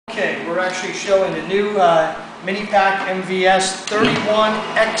we're actually showing the new Minipack MVS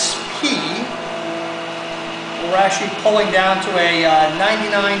 31XP. We're actually pulling down to a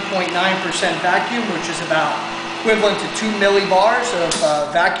 99.9% vacuum, which is about equivalent to 2 millibars of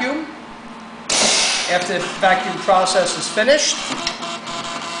vacuum. After the vacuum process is finished,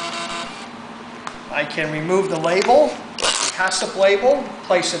 I can remove the label, HACCP label,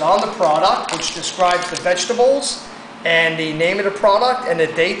 place it on the product, which describes the vegetables and the name of the product and the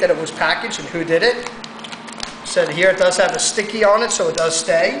date that it was packaged and who did it. Said here it does have a sticky on it, so it does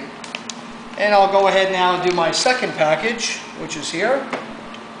stay. And I'll go ahead now and do my second package, which is here,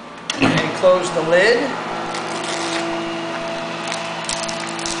 and close the lid.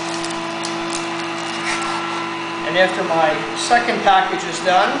 And after my second package is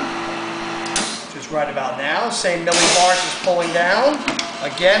done, which is right about now, same millibars is pulling down.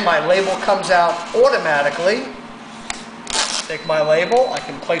 Again, my label comes out automatically. Take my label, I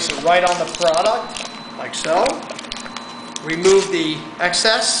can place it right on the product, like so. Remove the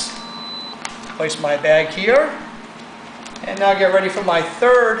excess, place my bag here, and now get ready for my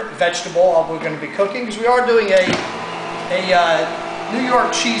third vegetable we're going to be cooking, because we are doing a New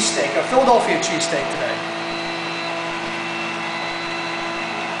York cheesesteak, a Philadelphia cheesesteak today.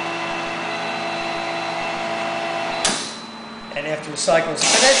 And after the cycle is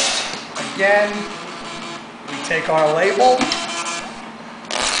finished, again, we take our label,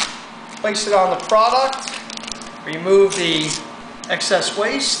 place it on the product, remove the excess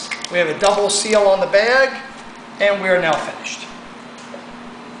waste. We have a double seal on the bag, and we are now finished.